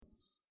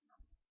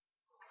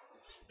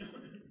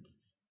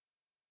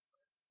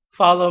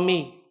Follow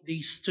me.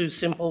 These two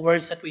simple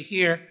words that we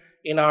hear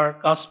in our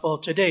gospel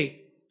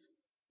today.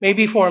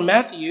 Maybe for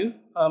Matthew,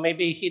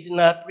 maybe he did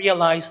not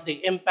realize the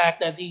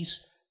impact that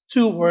these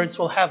two words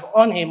will have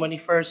on him when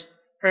he first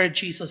heard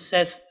Jesus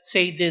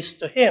say this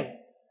to him.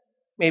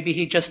 Maybe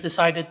he just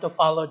decided to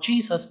follow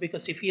Jesus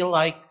because he feel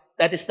like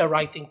that is the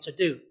right thing to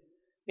do.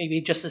 Maybe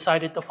he just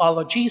decided to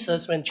follow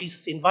Jesus when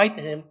Jesus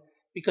invited him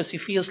because he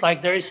feels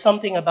like there is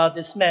something about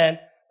this man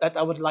that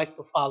I would like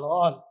to follow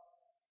on.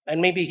 And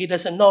maybe he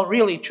doesn't know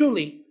really,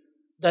 truly,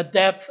 the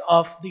depth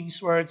of these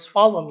words,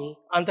 follow me,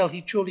 until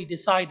he truly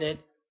decided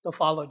to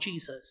follow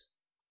Jesus.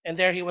 And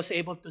there he was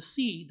able to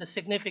see the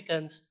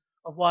significance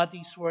of what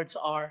these words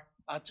are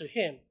to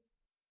him.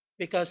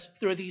 Because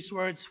through these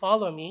words,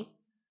 follow me,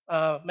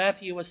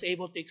 Matthew was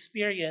able to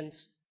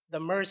experience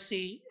the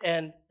mercy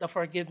and the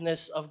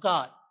forgiveness of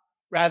God,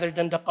 rather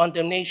than the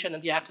condemnation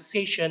and the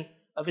accusation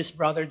of his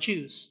brother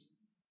Jews.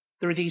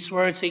 Through these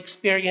words, he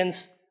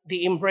experienced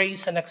the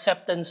embrace and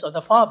acceptance of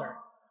the Father,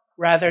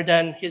 rather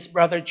than his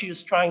brother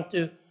Jews trying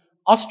to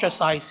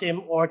ostracize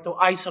him or to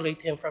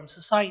isolate him from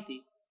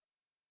society.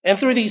 And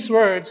through these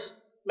words,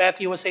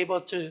 Matthew was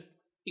able to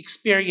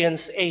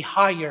experience a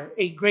higher,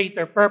 a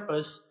greater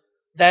purpose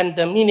than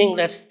the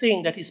meaningless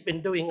thing that he's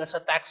been doing as a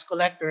tax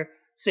collector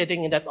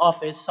sitting in that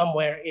office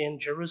somewhere in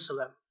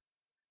Jerusalem.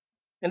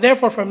 And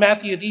therefore, for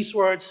Matthew, these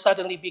words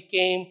suddenly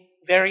became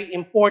very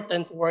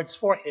important words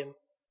for him.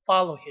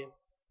 Follow him.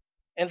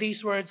 And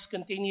these words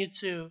continue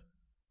to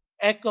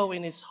echo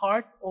in his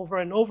heart over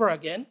and over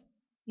again,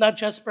 not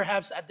just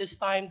perhaps at this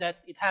time that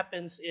it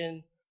happens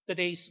in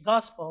today's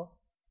gospel,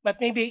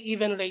 but maybe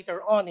even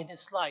later on in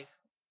his life,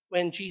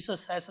 when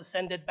Jesus has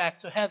ascended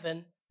back to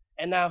heaven,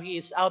 and now he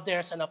is out there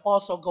as an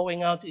apostle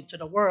going out into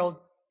the world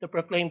to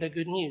proclaim the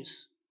good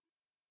news.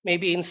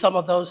 Maybe in some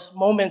of those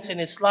moments in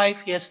his life,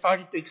 he has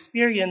started to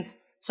experience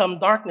some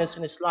darkness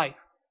in his life.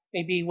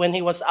 Maybe when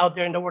he was out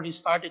there in the world, he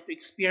started to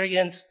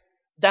experience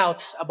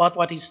doubts about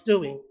what he's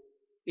doing.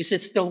 Is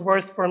it still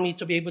worth for me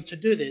to be able to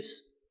do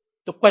this?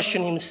 To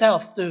question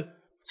himself, to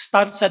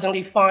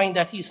suddenly find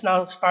that he's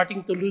now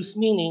starting to lose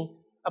meaning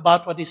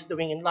about what he's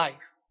doing in life.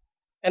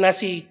 And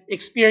as he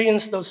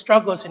experienced those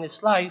struggles in his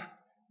life,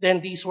 then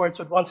these words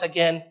would once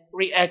again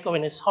re-echo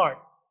in his heart.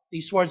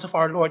 These words of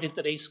our Lord in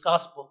today's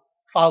gospel,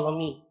 follow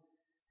me.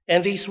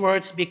 And these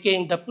words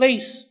became the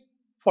place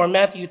for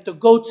Matthew to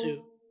go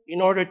to in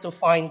order to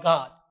find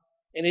God.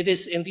 And it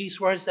is in these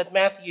words that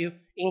Matthew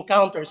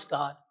encounters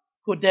God,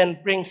 who then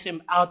brings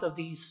him out of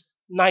these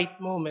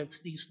night moments,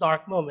 these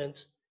dark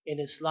moments in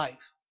his life.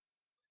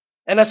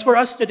 And as for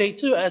us today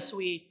too, as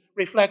we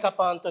reflect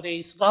upon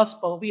today's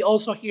gospel, we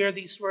also hear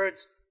these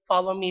words,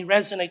 follow me,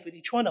 resonate with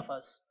each one of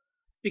us.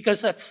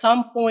 Because at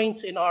some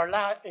points in our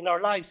lives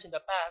in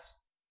the past,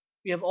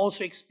 we have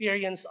also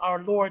experienced our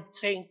Lord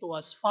saying to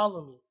us,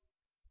 follow me.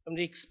 And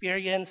we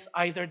experience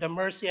either the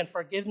mercy and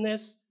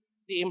forgiveness,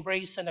 the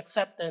embrace and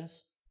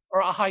acceptance, or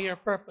a higher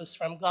purpose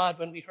from God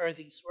when we heard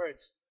these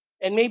words.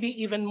 And maybe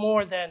even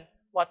more than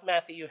what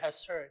Matthew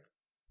has heard.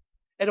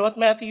 And what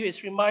Matthew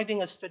is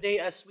reminding us today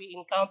as we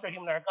encounter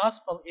him in our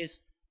gospel is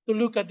to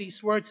look at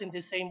these words in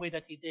the same way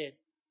that he did,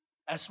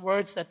 as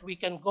words that we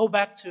can go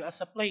back to as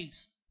a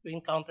place to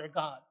encounter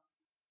God.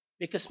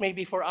 Because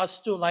maybe for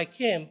us too, like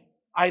him,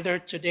 either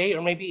today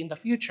or maybe in the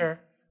future,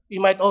 we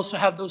might also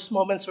have those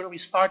moments where we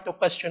start to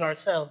question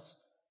ourselves,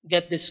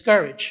 get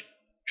discouraged,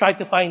 try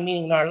to find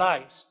meaning in our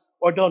lives,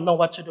 or don't know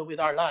what to do with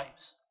our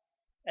lives.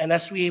 And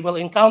as we will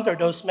encounter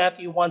those,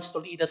 Matthew wants to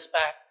lead us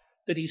back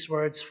to these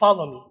words,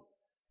 follow me,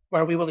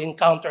 where we will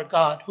encounter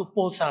God who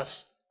pulls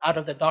us out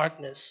of the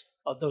darkness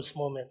of those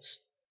moments.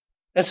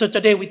 And so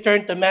today we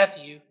turn to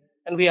Matthew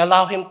and we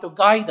allow him to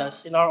guide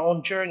us in our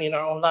own journey, in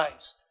our own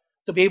lives,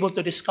 to be able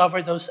to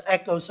discover those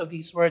echoes of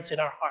these words in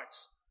our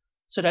hearts,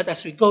 so that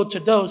as we go to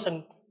those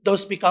and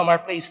those become our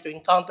place to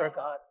encounter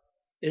God,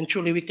 then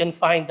truly we can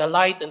find the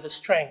light and the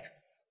strength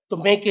to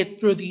make it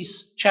through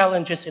these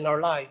challenges in our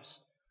lives,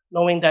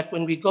 knowing that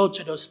when we go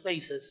to those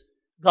places,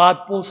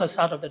 God pulls us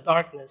out of the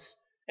darkness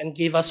and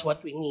gives us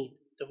what we need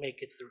to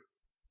make it through.